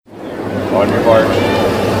on your mark.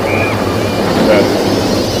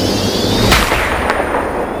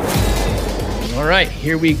 All right,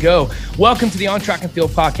 here we go. Welcome to the On Track and Field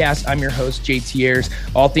podcast. I'm your host, JT Ayers.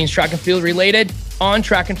 All things track and field related on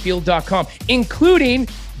trackandfield.com, including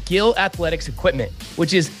Gill Athletics equipment,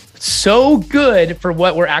 which is so good for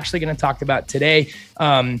what we're actually going to talk about today.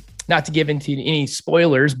 Not to give into any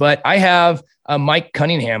spoilers, but I have Mike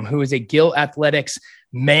Cunningham, who is a Gill Athletics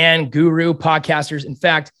man guru, podcasters. In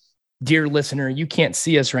fact, dear listener, you can't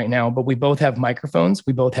see us right now, but we both have microphones.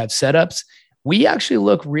 We both have setups. We actually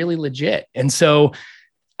look really legit. And so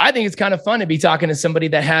I think it's kind of fun to be talking to somebody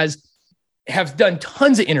that have done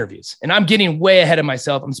tons of interviews, and I'm getting way ahead of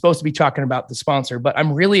myself. I'm supposed to be talking about the sponsor, but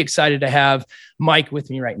I'm really excited to have Mike with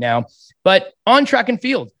me right now. But On Track and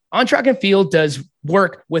Field does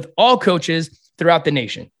work with all coaches throughout the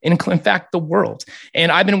nation, in fact, the world.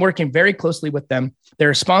 And I've been working very closely with them. They're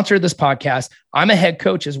a sponsor of this podcast. I'm a head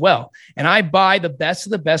coach as well. And I buy the best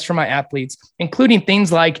of the best for my athletes, including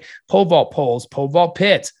things like pole vault poles, pole vault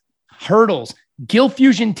pits, hurdles, Gill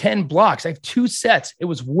Fusion 10 blocks. I have 2 sets. It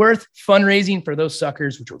was worth fundraising for those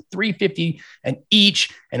suckers, which were $350 and each,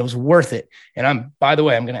 and it was worth it. And by the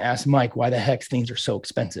way, I'm going to ask Mike why the heck things are so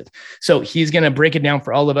expensive. So he's going to break it down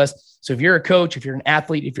for all of us. So if you're a coach, if you're an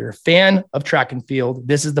athlete, if you're a fan of track and field,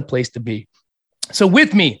 this is the place to be. So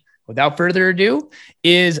with me, without further ado,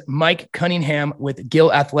 is Mike Cunningham with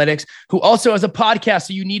Gill Athletics, who also has a podcast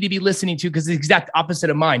that you need to be listening to because it's the exact opposite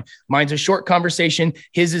of mine. Mine's a short conversation.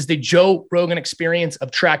 His is the Joe Rogan experience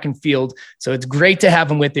of track and field. So it's great to have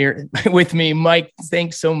him with me. Mike,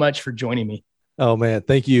 thanks so much for joining me. Oh man,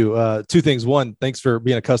 thank you. 2 things. One, thanks for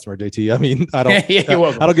being a customer, JT. I mean, I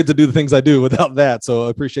don't get to do the things I do without that. So I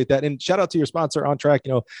appreciate that. And shout out to your sponsor, On Track,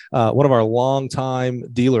 one of our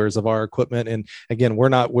longtime dealers of our equipment. And again, we're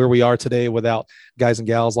not where we are today without guys and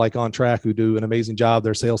gals like On Track who do an amazing job.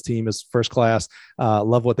 Their sales team is first class,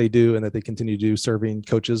 love what they do, and that they continue to do serving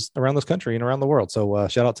coaches around this country and around the world. So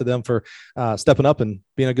shout out to them for stepping up and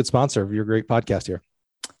being a good sponsor of your great podcast here.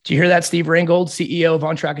 Do you hear that, Steve Ringgold, CEO of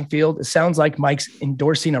On Track and Field? It sounds like Mike's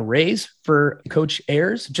endorsing a raise for Coach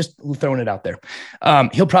Ayers. Just throwing it out there.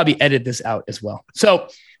 He'll probably edit this out as well. So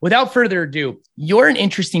without further ado, you're an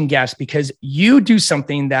interesting guest because you do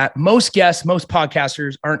something that most guests, most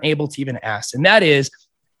podcasters aren't able to even ask. And that is,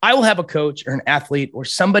 I will have a coach or an athlete or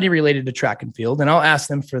somebody related to track and field, and I'll ask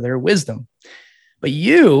them for their wisdom. But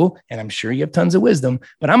you, and I'm sure you have tons of wisdom,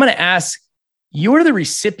 but I'm going to ask, you're the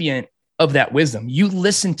recipient of that wisdom. You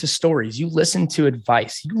listen to stories, you listen to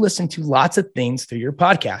advice, you listen to lots of things through your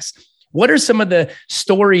podcast. What are some of the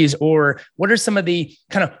stories or what are some of the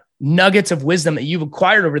kind of nuggets of wisdom that you've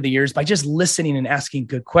acquired over the years by just listening and asking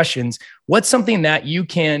good questions? What's something that you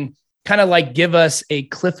can kind of like give us a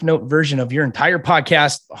Cliff Note version of your entire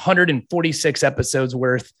podcast, 146 episodes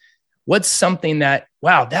worth? What's something that,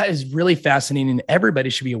 wow, that is really fascinating.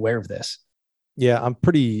 Everybody should be aware of this. Yeah, I'm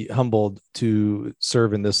pretty humbled to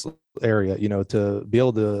serve in this area, to be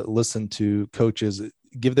able to listen to coaches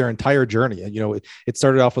give their entire journey. It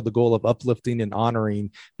started off with the goal of uplifting and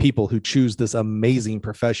honoring people who choose this amazing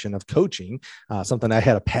profession of coaching, something I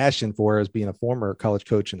had a passion for as being a former college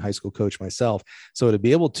coach and high school coach myself. So to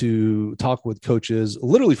be able to talk with coaches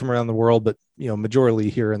literally from around the world, but majority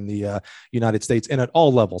here in the United States and at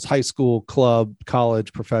all levels, high school, club,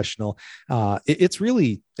 college, professional, it's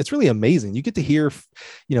really amazing. You get to hear,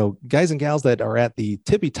 guys and gals that are at the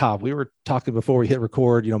tippy top. We were talking before we hit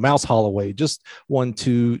record, Mouse Holloway just won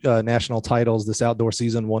 2 national titles this outdoor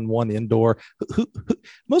season, won 1 indoor.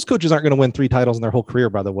 Most coaches aren't going to win 3 titles in their whole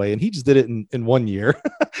career, by the way. And he just did it in 1 year.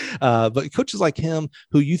 But coaches like him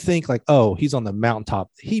who you think like, oh, he's on the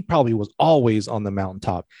mountaintop. He probably was always on the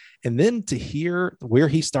mountaintop. And then to hear where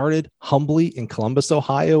he started humbly in Columbus,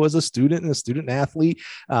 Ohio as a student and a student athlete,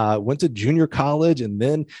 went to junior college and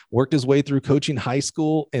then worked his way through coaching high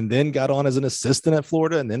school and then got on as an assistant at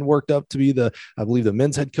Florida and then worked up to be the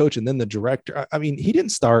men's head coach and then the director. I mean, he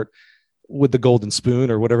didn't start with the golden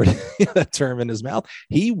spoon or whatever that term in his mouth.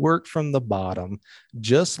 He worked from the bottom,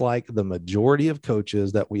 just like the majority of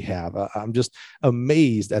coaches that we have. I'm just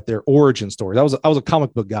amazed at their origin stories. I was a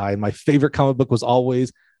comic book guy, and my favorite comic book was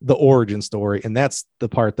always the origin story. And that's the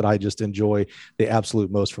part that I just enjoy the absolute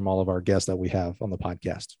most from all of our guests that we have on the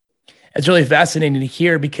podcast. It's really fascinating to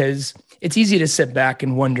hear because it's easy to sit back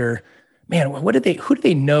and wonder, man, who do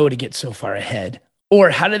they know to get so far ahead? Or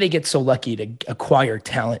how do they get so lucky to acquire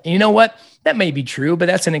talent? And you know what? That may be true, but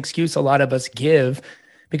that's an excuse a lot of us give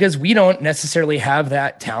because we don't necessarily have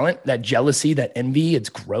that talent, that jealousy, that envy. It's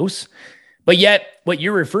gross. But yet what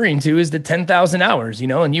you're referring to is the 10,000 hours,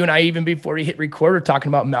 and you and I, even before we hit record, we're talking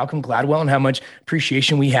about Malcolm Gladwell and how much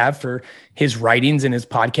appreciation we have for his writings and his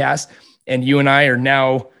podcast. And you and I are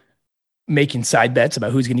now making side bets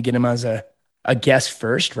about who's going to get him as a guest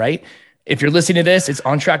first, right? If you're listening to this, it's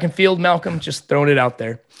On Track and Field, Malcolm, just throwing it out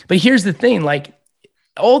there. But here's the thing, like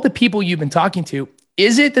all the people you've been talking to,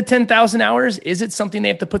 is it the 10,000 hours? Is it something they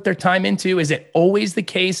have to put their time into? Is it always the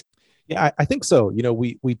case? Yeah, I think so. You know,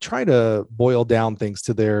 we try to boil down things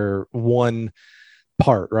to their one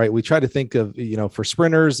part, right? We try to think of, you know, for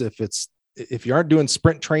sprinters, if you aren't doing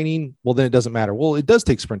sprint training, well, then it doesn't matter. Well, it does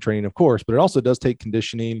take sprint training, of course, but it also does take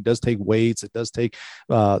conditioning. It does take weights. It does take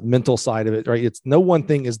mental side of it, right? It's no one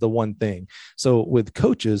thing is the one thing. So with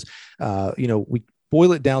coaches, you know, we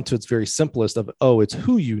boil it down to its very simplest of, oh, it's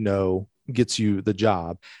who you know gets you the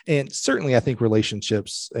job. And certainly I think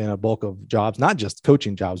relationships and a bulk of jobs, not just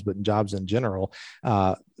coaching jobs, but in jobs in general,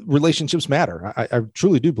 relationships matter. I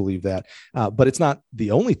truly do believe that. But it's not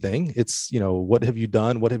the only thing. It's, you know, what have you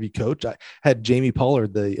done? What have you coached? I had Jamie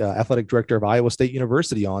Pollard, the athletic director of Iowa State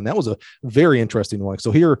University, on. That was a very interesting one.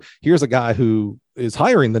 So here's a guy who is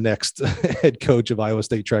hiring the next head coach of Iowa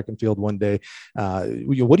State track and field one day.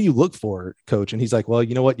 What do you look for, coach? And he's like, well,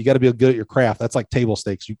 you know what? You got to be good at your craft. That's like table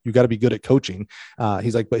stakes. You got to be good at coaching.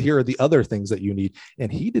 He's like, but here are the other things that you need.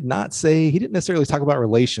 And he didn't necessarily talk about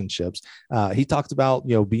relationships. He talked about,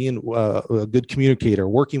 you know, being a good communicator,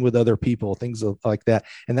 working with other people, things like that.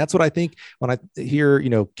 And that's what I think when I hear, you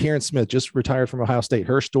know, Karen Smith just retired from Ohio State,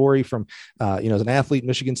 her story from, you know, as an athlete,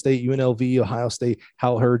 Michigan State, UNLV, Ohio State,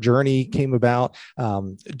 how her journey came about.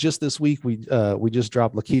 Just this week, we just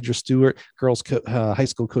dropped Lakedra Stewart, girls high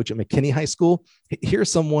school coach at McKinney High School.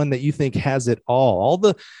 Here's someone that you think has it all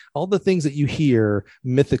the things that you hear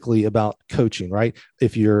mythically about coaching, right?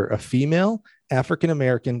 If you're a female,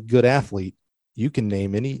 African-American, good athlete, you can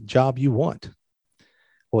name any job you want.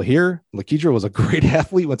 Well, here, Lakedra was a great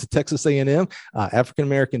athlete, went to Texas A&M,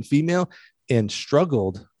 African-American female, and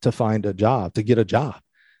struggled to find a job, to get a job.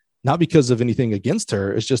 Not because of anything against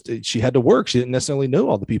her. It's just she had to work. She didn't necessarily know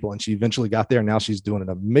all the people, and she eventually got there. And now she's doing an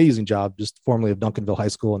amazing job, just formerly of Duncanville High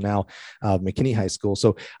School and now McKinney High School.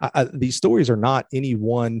 So these stories are not any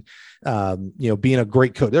one, you know, being a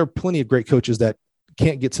great coach. There are plenty of great coaches that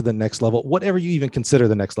can't get to the next level, whatever you even consider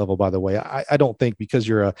the next level, by the way. I don't think because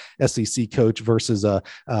you're a SEC coach versus a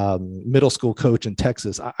middle school coach in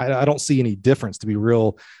Texas, I don't see any difference, to be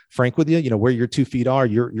real frank with you. You know, where your 2 feet are,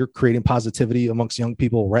 you're creating positivity amongst young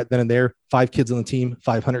people right then and there. 5 kids on the team,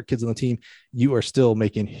 500 kids on the team, you are still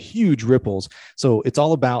making huge ripples. So it's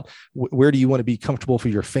all about where do you want to be comfortable for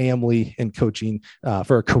your family and coaching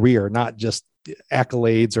for a career, not just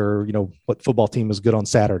accolades or, you know, what football team is good on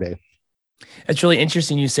Saturday. It's really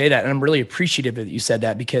interesting you say that. And I'm really appreciative that you said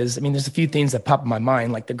that because, I mean, there's a few things that pop in my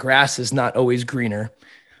mind, like the grass is not always greener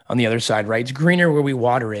on the other side, right? It's greener where we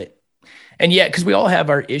water it. And yet, because we all have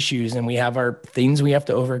our issues and we have our things we have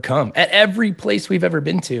to overcome at every place we've ever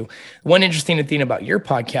been to. One interesting thing about your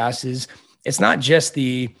podcast is it's not just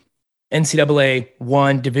the NCAA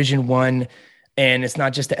 1, Division 1, and it's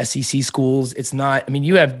not just the SEC schools. It's not, I mean,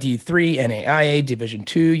 you have D3, NAIA, Division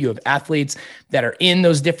 2. You have athletes that are in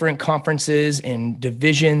those different conferences and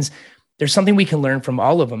divisions. There's something we can learn from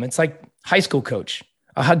all of them. It's like high school coach.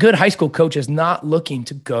 A good high school coach is not looking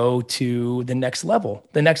to go to the next level.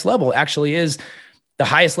 The next level actually is the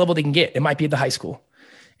highest level they can get. It might be at the high school.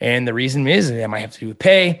 And the reason is they might have to do with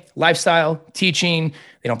pay, lifestyle, teaching.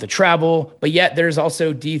 They don't have to travel. But yet there's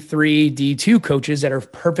also D3, D2 coaches that are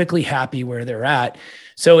perfectly happy where they're at.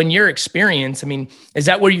 So in your experience, I mean, is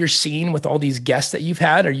that what you're seeing with all these guests that you've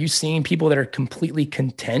had? Are you seeing people that are completely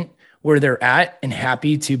content where they're at and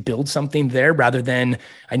happy to build something there rather than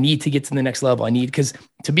I need to get to the next level? Because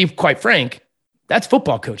to be quite frank, that's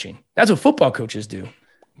football coaching. That's what football coaches do.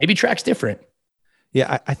 Maybe track's different.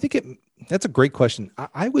 Yeah, I think that's a great question.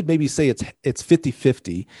 I would maybe say it's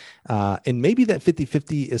 50-50. And maybe that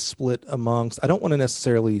 50-50 is split amongst, I don't want to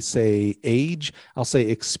necessarily say age, I'll say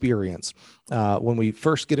experience. When we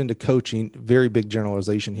first get into coaching, very big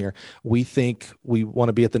generalization here, we think we want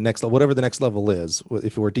to be at the next level, whatever the next level is.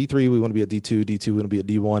 If we're D3, we want to be at D2, D2, we want to be at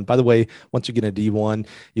D1. By the way, once you get a D1,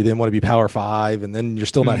 you then want to be Power 5, and then you're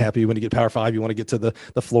still not happy when you get Power 5. You want to get to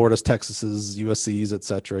the Floridas, Texases, USCs, et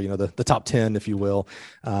cetera, you know, the top 10, if you will,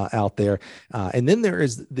 out there. And then there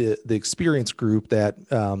is the experience group that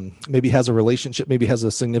maybe has a relationship, maybe has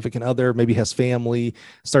a significant other, maybe has family,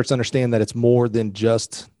 starts to understand that it's more than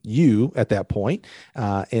just you at that point.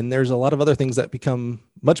 And there's a lot of other things that become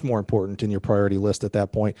much more important in your priority list at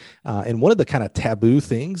that point. And one of the kind of taboo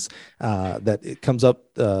things that it comes up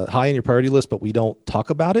high in your priority list, but we don't talk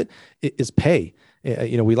about it, is pay.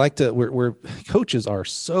 You know, we're coaches are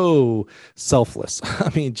so selfless.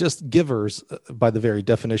 I mean, just givers by the very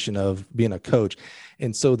definition of being a coach.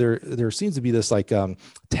 And so there seems to be this like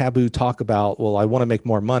taboo talk about, well, I want to make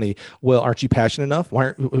more money. Well, aren't you passionate enough?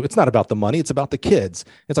 It's not about the money. It's about the kids.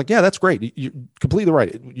 It's like, yeah, that's great. You're completely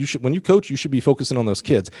right. You should, when you coach, you should be focusing on those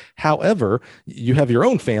kids. However, you have your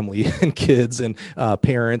own family and kids and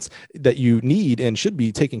parents that you need and should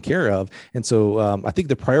be taken care of. And so I think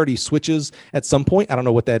the priority switches at some point. I don't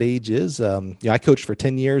know what that age is. I coached for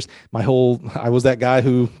 10 years. I was that guy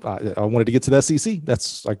who I wanted to get to the SEC.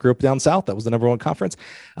 I grew up down south. That was the #1 conference.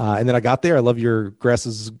 And then I got there. I love your grass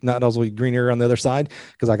is not always greener on the other side,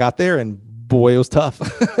 because I got there and boy, it was tough.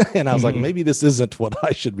 And I was like, maybe this isn't what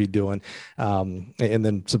I should be doing. And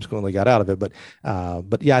then subsequently got out of it.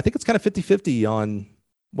 But yeah, I think it's kind of 50-50 on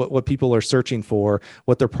what people are searching for,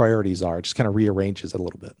 what their priorities are. It just kind of rearranges it a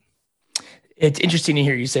little bit. It's interesting to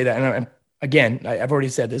hear you say that. And I've already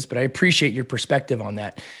said this, but I appreciate your perspective on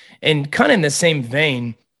that. And kind of in the same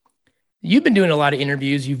vein, you've been doing a lot of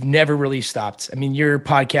interviews. You've never really stopped. I mean, your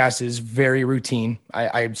podcast is very routine.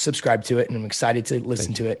 I subscribe to it and I'm excited to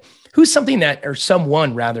listen to it. Who's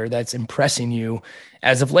someone rather that's impressing you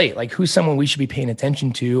as of late? Like, who's someone we should be paying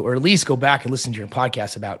attention to, or at least go back and listen to your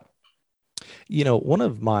podcast about? One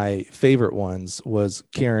of my favorite ones was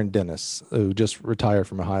Karen Dennis, who just retired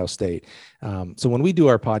from Ohio State. So when we do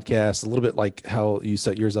our podcast, a little bit like how you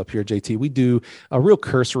set yours up here, JT, we do a real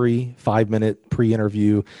cursory 5-minute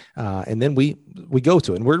pre-interview, and then we go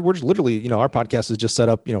to it. And we're just literally, our podcast is just set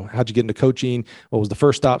up, how'd you get into coaching? What was the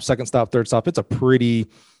first stop, second stop, third stop? It's a pretty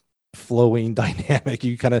flowing dynamic.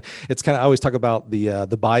 I always talk about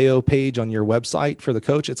the bio page on your website for the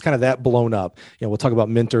coach. It's kind of that blown up. We'll talk about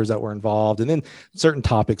mentors that were involved, and then certain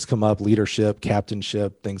topics come up: leadership,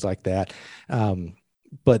 captainship, things like that.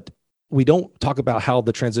 But we don't talk about how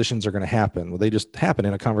the transitions are going to happen. Well, they just happen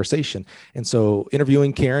in a conversation. And so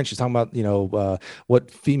interviewing Karen, she's talking about,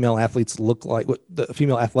 what female athletes look like, what the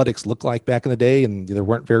female athletics look like back in the day. And there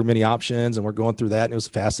weren't very many options, and we're going through that. And it was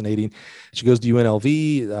fascinating. She goes to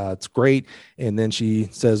UNLV. It's great. And then she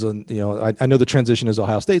says, I know the transition is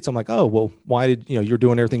Ohio State. So I'm like, oh, well, why did, you're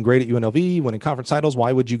doing everything great at UNLV, winning conference titles.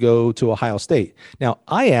 Why would you go to Ohio State? Now,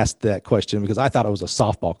 I asked that question because I thought it was a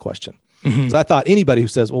softball question. Because I thought anybody who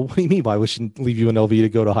says, well, what do you mean? Why would she leave UNLV to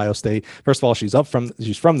go to Ohio State? First of all, she's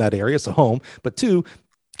from that area, so home. But two,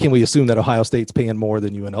 can we assume that Ohio State's paying more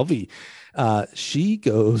than UNLV? She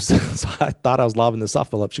goes, so I thought I was lobbing the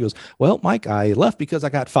softball up. She goes, well, Mike, I left because I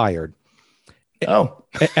got fired. Oh,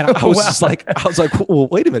 and I was just like, well,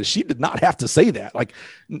 wait a minute. She did not have to say that. Like,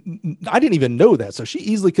 I didn't even know that. So she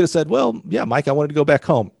easily could have said, well, yeah, Mike, I wanted to go back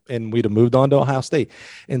home, and we'd have moved on to Ohio State.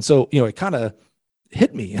 And so, it kind of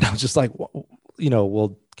hit me, and I was just like,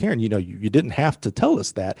 well, Karen, you didn't have to tell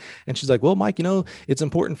us that. And she's like, well, Mike, it's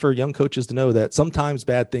important for young coaches to know that sometimes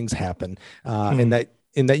bad things happen, and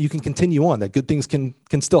that you can continue on, that good things can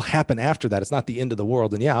still happen after that. It's not the end of the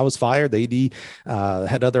world. And yeah, I was fired. The AD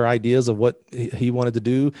had other ideas of what he wanted to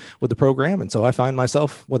do with the program. And so I find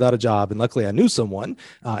myself without a job, and luckily I knew someone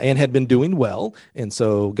and had been doing well. And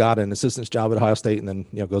so got an assistant's job at Ohio State, and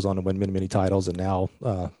then, goes on to win many, many titles. And now,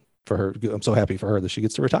 for her, I'm so happy for her that she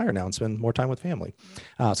gets to retire now and spend more time with family.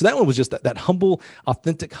 So that one was just that humble,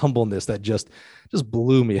 authentic humbleness that just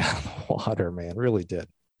blew me out of the water, man. Really did.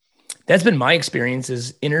 That's been my experience,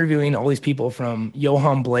 is interviewing all these people, from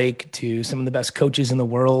Johan Blake to some of the best coaches in the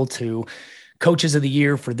world to coaches of the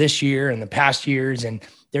year for this year and the past years. And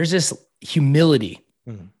there's this humility.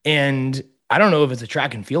 And I don't know if it's a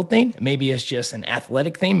track and field thing. Maybe it's just an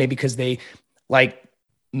athletic thing. Maybe because they, like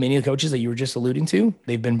many of the coaches that you were just alluding to,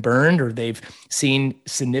 they've been burned, or they've seen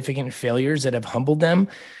significant failures that have humbled them.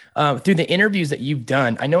 Through the interviews that you've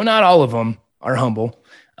done, I know not all of them are humble.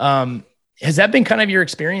 Has that been kind of your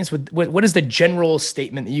experience with what is the general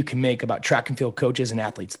statement that you can make about track and field coaches and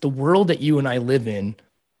athletes, the world that you and I live in?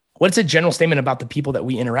 What's a general statement about the people that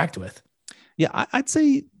we interact with? Yeah, I'd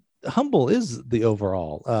say humble is the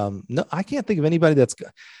overall. No, I can't think of anybody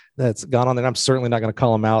that's gone on there. I'm certainly not going to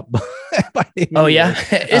call them out. By oh yeah,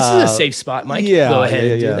 this is a safe spot, Mike. Yeah, go ahead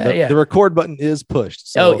and do that. The record button is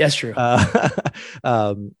pushed. So, that's true.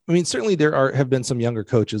 I mean, certainly have been some younger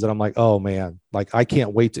coaches that I'm like, oh man, like I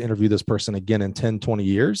can't wait to interview this person again in 10, 20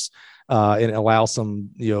 years. And allow some,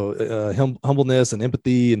 humbleness and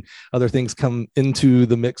empathy and other things come into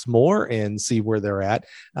the mix more and see where they're at.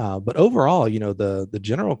 But overall, the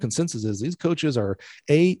general consensus is these coaches are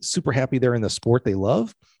super happy they're in the sport they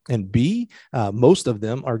love. And B, most of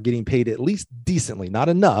them are getting paid at least decently, not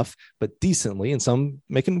enough, but decently, and some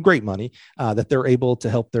making great money, that they're able to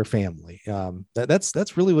help their family.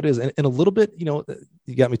 That's really what it is. And a little bit,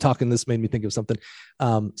 you got me talking, this made me think of something.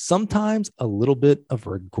 Sometimes a little bit of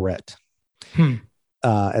regret.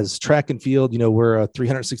 as track and field, we're a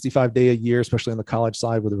 365 day a year, especially on the college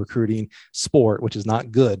side with the recruiting sport, which is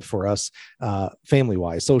not good for us family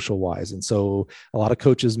wise, social wise. And so a lot of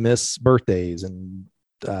coaches miss birthdays and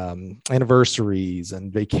anniversaries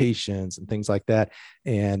and vacations and things like that.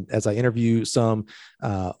 And as I interview some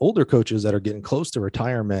older coaches that are getting close to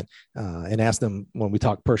retirement and ask them when we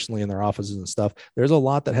talk personally in their offices and stuff, there's a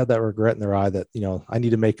lot that have that regret in their eye that, I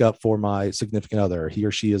need to make up for my significant other. He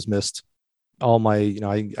or she has missed all my,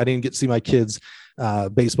 I didn't get to see my kids'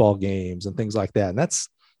 baseball games and things like that. And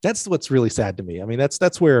that's what's really sad to me. I mean,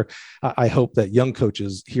 that's where I hope that young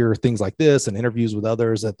coaches hear things like this and interviews with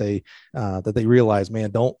others that they realize, man,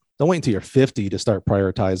 don't wait until you're 50 to start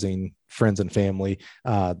prioritizing friends and family.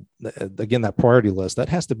 Again, that priority list that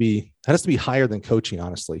has to be higher than coaching.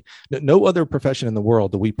 Honestly, no other profession in the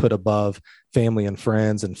world do we put above family and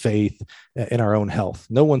friends and faith in our own health.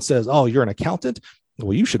 No one says, "Oh, you're an accountant.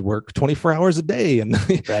 Well, you should work 24 hours a day and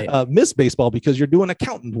right. Miss baseball because you're doing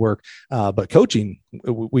accountant work." But coaching,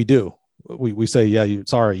 we do. We say, yeah,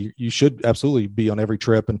 you should absolutely be on every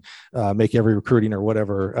trip and make every recruiting or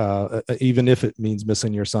whatever, even if it means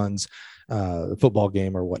missing your son's football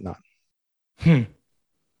game or whatnot. Yeah,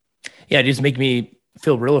 it just make me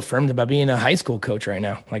feel real affirmed about being a high school coach right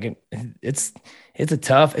now. Like it's a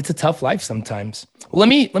tough life sometimes. Let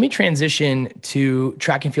me transition to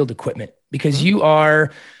track and field equipment, because you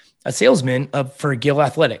are a salesman for Gill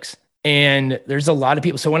Athletics. And there's a lot of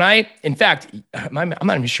people. So in fact, I'm not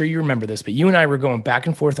even sure you remember this, but you and I were going back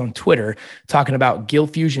and forth on Twitter talking about Gill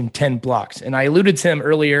Fusion 10 blocks. And I alluded to them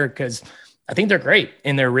earlier because I think they're great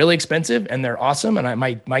and they're really expensive and they're awesome. And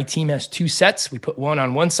my team has 2 sets. We put one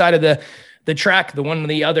on one side of the track, the one on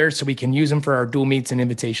the other, so we can use them for our dual meets and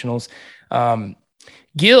invitationals.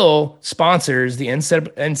 Gill sponsors the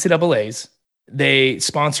NCAAs. They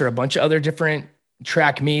sponsor a bunch of other different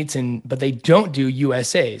track meets, but they don't do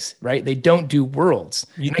USAs, right? They don't do worlds.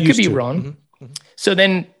 I could be wrong. Mm-hmm. So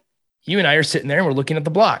then you and I are sitting there and we're looking at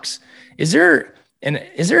the blocks. Is there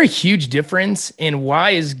a huge difference in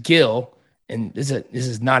why is Gill, and this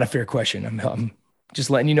is not a fair question, I'm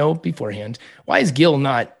just letting you know beforehand, why is Gill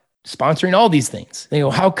not sponsoring all these things? They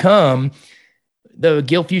go, how come the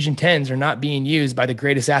Gill Fusion 10s are not being used by the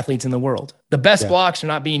greatest athletes in the world? The best blocks are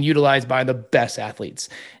not being utilized by the best athletes.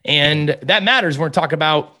 And that matters when we're talking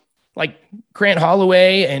about like Grant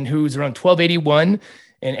Holloway, and who's around 1281,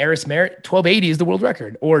 and Eris Merritt, 1280 is the world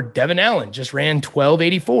record. Or Devin Allen just ran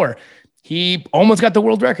 1284. He almost got the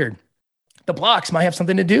world record. The blocks might have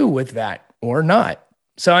something to do with that or not.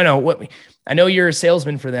 So I know you're a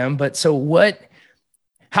salesman for them, but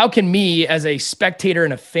how can me as a spectator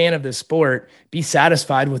and a fan of the sport be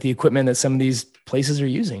satisfied with the equipment that some of these places are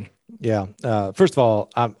using? Yeah. First of all,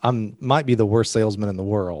 I'm might be the worst salesman in the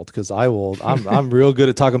world because I'm real good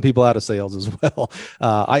at talking people out of sales as well.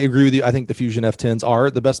 I agree with you. I think the Fusion F10s are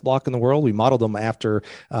the best block in the world. We modeled them after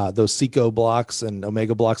those Seco blocks and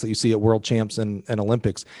Omega blocks that you see at World Champs and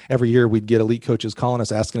Olympics. Every year we'd get elite coaches calling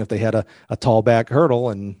us asking if they had a tall back hurdle,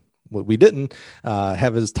 and we didn't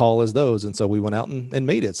have as tall as those. And so we went out and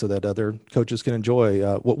made it so that other coaches can enjoy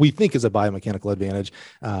what we think is a biomechanical advantage.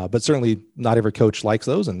 But certainly not every coach likes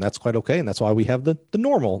those, and that's quite okay. And that's why we have the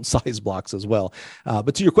normal size blocks as well.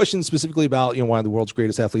 But to your question specifically about, why the world's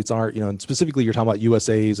greatest athletes aren't, and specifically you're talking about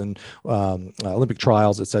USAs and Olympic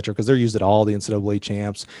trials, et cetera, because they're used at all the NCAA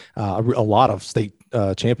champs, a lot of state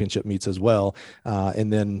championship meets as well.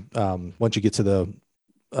 And then once you get to the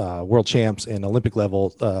world champs and Olympic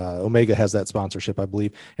level, Omega has that sponsorship, I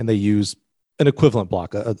believe, and they use an equivalent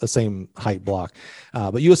block, a same height block.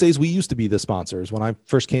 But USA's, we used to be the sponsors. When I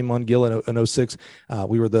first came on Gill in 06,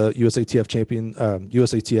 we were the USATF champion,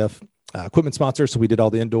 USATF equipment sponsor. So we did all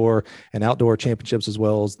the indoor and outdoor championships as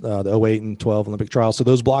well as the 08 and 12 Olympic trials. So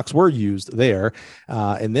those blocks were used there.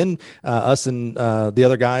 And then us and the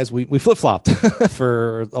other guys, we flip-flopped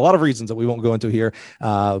for a lot of reasons that we won't go into here.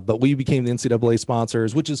 But we became the NCAA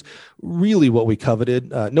sponsors, which is really what we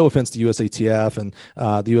coveted. No offense to USATF and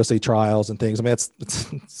the USA trials and things. I mean,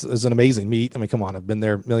 it's an amazing meet. I mean, come on, I've been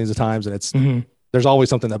there millions of times, and it's, there's always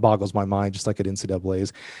something that boggles my mind, just like at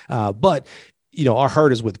NCAAs. But our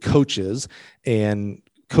heart is with coaches, and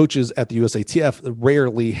coaches at the USATF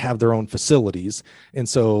rarely have their own facilities. And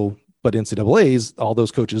so, but NCAAs, all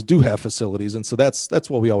those coaches do have facilities. And so that's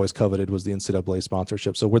what we always coveted, was the NCAA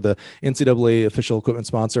sponsorship. So we're the NCAA official equipment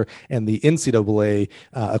sponsor and the NCAA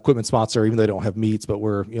equipment sponsor, even though they don't have meets, but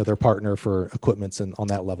we're, their partner for equipments and on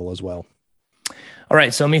that level as well. All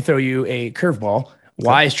right. So let me throw you a curveball.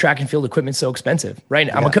 Why is track and field equipment so expensive?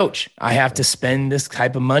 Right. I'm a coach. I have to spend this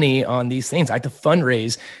type of money on these things. I have to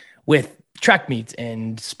fundraise with track meets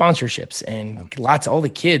and sponsorships and all the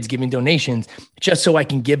kids giving donations just so I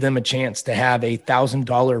can give them a chance to have a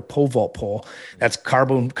 $1,000 pole vault pole that's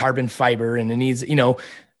carbon fiber. And it needs,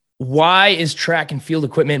 why is track and field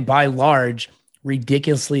equipment by large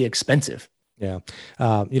ridiculously expensive? Yeah.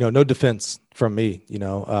 No defense from me,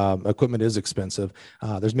 equipment is expensive.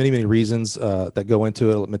 There's many reasons that go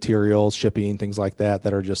into it, materials, shipping, things like that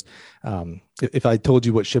are just, if I told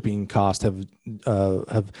you what shipping costs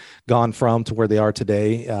have gone from to where they are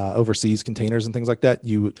today, overseas containers and things like that,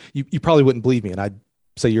 you probably wouldn't believe me. And I'd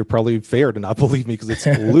say you're probably fair to not believe me because it's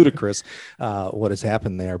ludicrous what has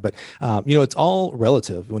happened there. But it's all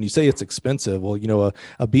relative. When you say it's expensive, well,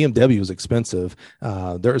 a BMW is expensive.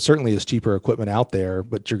 There certainly is cheaper equipment out there,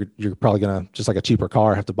 but you're probably gonna, just like a cheaper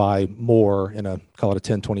car, have to buy more in call it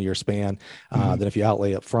a 10-20 year span than if you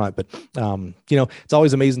outlay up front. But it's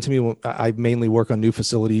always amazing to me when I mainly work on new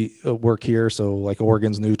facility work here. So like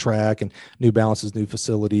Oregon's new track and New Balance's new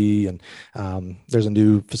facility, and there's a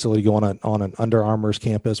new facility going on an Under Armour's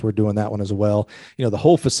campus. We're doing that one as well. The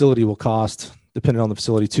whole facility will cost, depending on the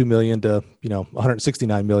facility, $2 million to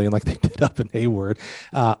 $169 million, like they did up in Hayward.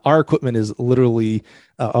 Our equipment is literally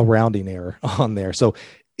a rounding error on there. So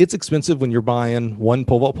it's expensive when you're buying one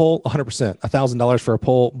pole vault pole, 100%, $1,000 for a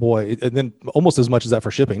pole, boy, and then almost as much as that for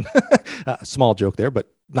shipping. Small joke there,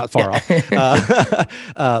 but not far off.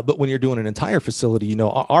 But when you're doing an entire facility,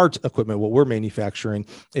 our equipment, what we're manufacturing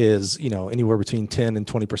is, anywhere between 10 and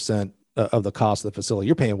 20% of the cost of the facility.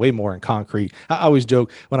 You're paying way more in concrete. I always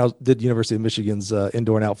joke when I did University of Michigan's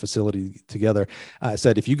indoor and out facility together, I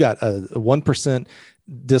said, if you got a 1%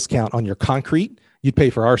 discount on your concrete, you'd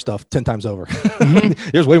pay for our stuff 10 times over.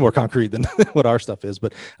 There's way more concrete than what our stuff is,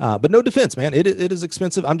 but no defense, man. It is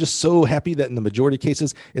expensive. I'm just so happy that in the majority of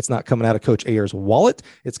cases, it's not coming out of Coach Ayer's wallet.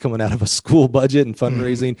 It's coming out of a school budget and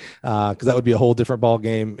fundraising, because that would be a whole different ball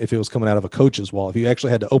game if it was coming out of a coach's wallet. If you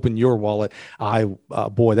actually had to open your wallet,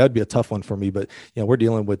 boy, that would be a tough one for me. But we're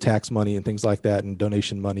dealing with tax money and things like that and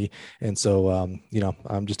donation money. And so,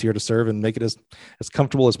 I'm just here to serve and make it as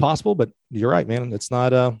comfortable as possible. But you're right, man. It's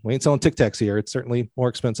not, we ain't selling Tic Tacs here. It's certainly more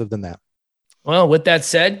expensive than that. Well, with that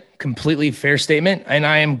said, completely fair statement. And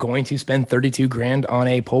I am going to spend $32,000 on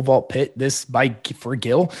a pole vault pit for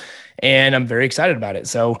Gill. And I'm very excited about it.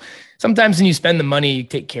 So sometimes when you spend the money, you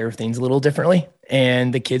take care of things a little differently,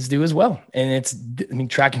 and the kids do as well. And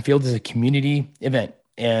track and field is a community event,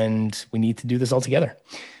 and we need to do this all together.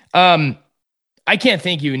 I can't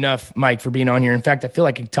thank you enough, Mike, for being on here. In fact, I feel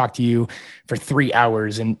like I could talk to you for 3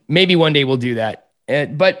 hours, and maybe one day we'll do that.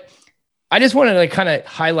 But I just wanted to kind of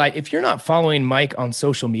highlight, if you're not following Mike on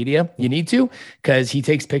social media, you need to, because he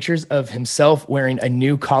takes pictures of himself wearing a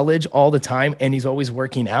new college all the time, and he's always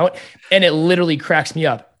working out. And it literally cracks me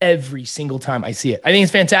up every single time I see it. I think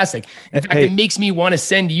it's fantastic. In fact, it makes me want to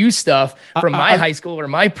send you stuff from my high school or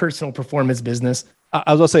my personal performance business.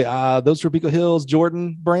 I was going to say, those Tropico Hills,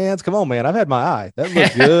 Jordan brands. Come on, man. I've had my eye. That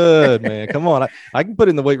looks good, man. Come on. I can put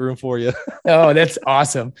it in the weight room for you. Oh, that's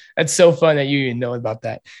awesome. That's so fun that you even know about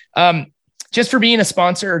that. Just for being a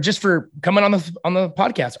sponsor, or just for coming on the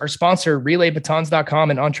podcast, our sponsor,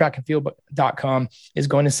 relaybatons.com and ontrackandfield.com, is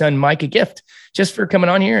going to send Mike a gift just for coming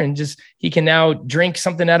on here. And he can now drink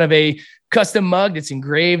something out of a custom mug that's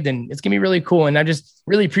engraved, and it's going to be really cool. And I just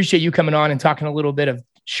really appreciate you coming on and talking a little bit of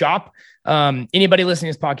shop. Anybody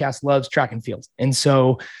listening to this podcast loves track and field. And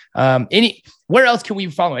so where else can we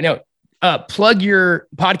follow? I know, plug your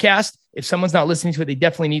podcast. If someone's not listening to it, they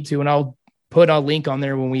definitely need to. And I'll put a link on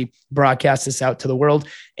there when we broadcast this out to the world.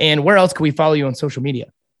 And where else can we follow you on social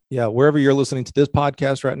media? Yeah, wherever you're listening to this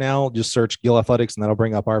podcast right now, just search Gill Athletics, and that'll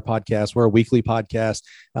bring up our podcast. We're a weekly podcast,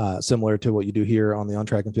 similar to what you do here on the On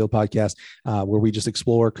Track and Field podcast, where we just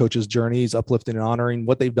explore coaches' journeys, uplifting and honoring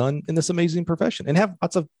what they've done in this amazing profession, and have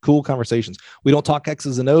lots of cool conversations. We don't talk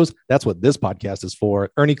X's and O's. That's what this podcast is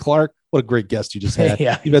for. Ernie Clark, what a great guest you just had.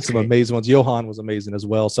 Yeah, you've had some amazing ones. Johan was amazing as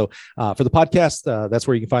well. So for the podcast, that's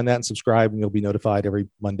where you can find that and subscribe, and you'll be notified every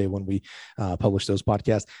Monday when we publish those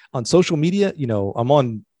podcasts. On social media, I'm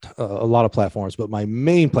on a lot of platforms, but my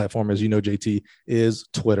main platform, as you know, JT, is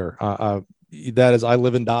Twitter. That is, I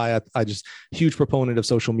live and die. I just huge proponent of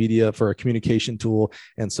social media for a communication tool.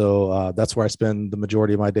 And so that's where I spend the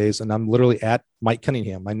majority of my days. And I'm literally at Mike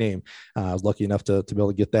Cunningham, my name. I was lucky enough to be able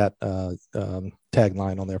to get that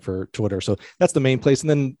tagline on there for Twitter. So that's the main place. And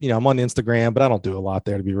then, I'm on Instagram, but I don't do a lot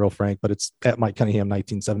there, to be real frank, but it's at Mike Cunningham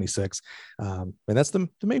 1976. And that's the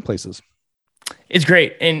main places. It's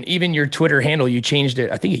great. And even your Twitter handle, you changed it,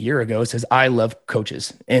 I think a year ago. It says, I love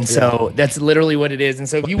coaches. And so that's literally what it is. And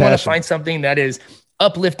so if you want to find something that is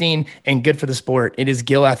uplifting, and good for the sport. It is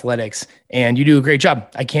Gill Athletics, and you do a great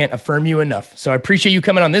job. I can't affirm you enough. So I appreciate you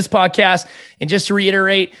coming on this podcast. And just to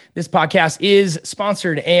reiterate, this podcast is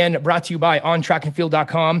sponsored and brought to you by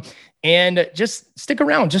ontrackandfield.com. And just stick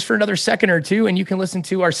around just for another second or two, and you can listen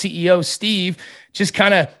to our CEO, Steve, just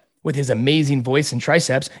kind of with his amazing voice and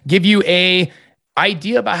triceps, give you a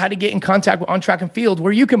idea about how to get in contact with On Track and Field,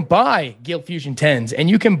 where you can buy Gill Fusion 10s and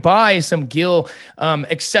you can buy some Gill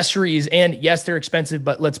accessories. And yes, they're expensive,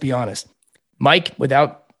 but let's be honest. Mike,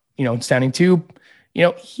 without, sounding too,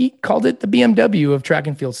 he called it the BMW of track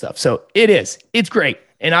and field stuff. So it's great.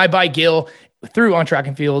 And I buy Gill through On Track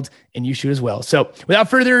and Field, and you should as well. So without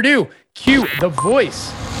further ado, cue the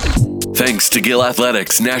voice. Thanks to Gill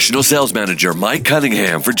Athletics National Sales Manager Mike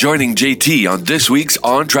Cunningham for joining JT on this week's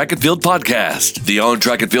On Track and Field podcast. The On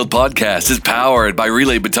Track and Field podcast is powered by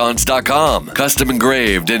RelayBatons.com, custom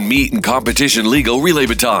engraved and meet and competition legal relay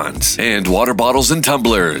batons, and water bottles and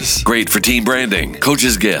tumblers. Great for team branding,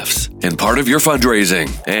 coaches' gifts, and part of your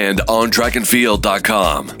fundraising. And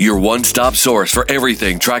OnTrackandField.com, your one-stop source for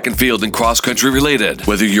everything track and field and cross-country related.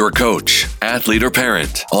 Whether you're a coach, athlete, or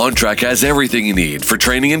parent, On Track has everything you need for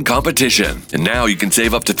training and competition. And now you can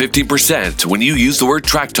save up to 15% when you use the word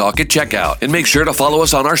Track Talk at checkout. And make sure to follow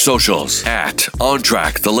us on our socials at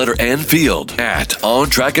OnTrack, the letter N Field, at On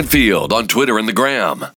Track and Field on Twitter and the Gram.